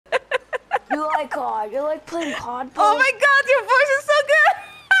You like playing COD? Oh my god, your voice is so good!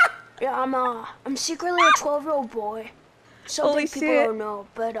 Yeah, I'm secretly a 12-year-old boy. Something Holy people shit. don't know,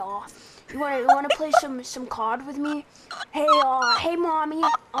 but you wanna play some COD with me? Hey mommy,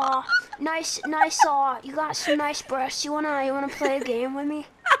 nice, you got some nice breasts. You wanna play a game with me?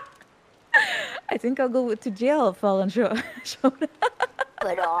 I think I'll go to jail, Fallenshota.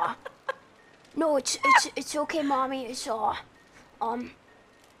 But no, it's okay, mommy. It's um.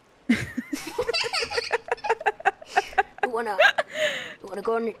 you wanna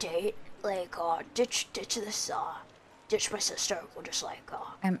go on a date? Like ditch my sister. We'll just like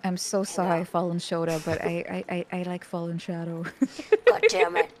I'm so sorry, Fallenshota, but I like Fallenshadow. God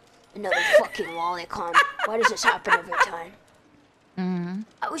damn it! Another fucking lolicon. Why does this happen every time?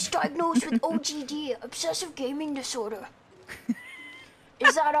 I was diagnosed with OGD, obsessive gaming disorder.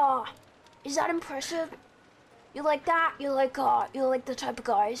 Is that impressive? You like that? You like the type of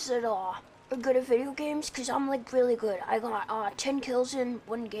guys that are good at video games? Cause I'm like really good. I got 10 kills in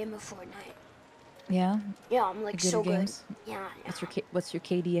one game of Fortnite. Yeah? Yeah, I'm like so games? good. Yeah. What's your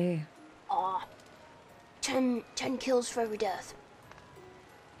KDA? 10 kills for every death.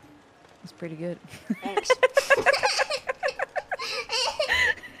 That's pretty good. Thanks.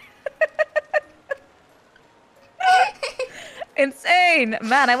 Insane!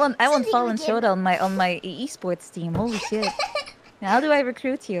 Man, I want Fallenshota on my esports team. Holy shit. How do I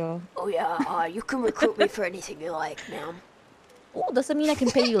recruit you? Oh yeah, you can recruit me for anything you like, ma'am. Oh, does that mean I can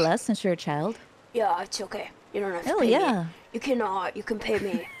pay you less since you're a child? Yeah, it's okay. You don't have to Oh, pay yeah. me. You can pay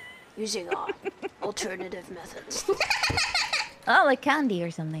me using alternative methods. Oh, like candy or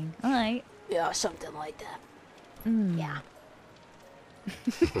something. Alright. Yeah, something like that. Mm. Yeah.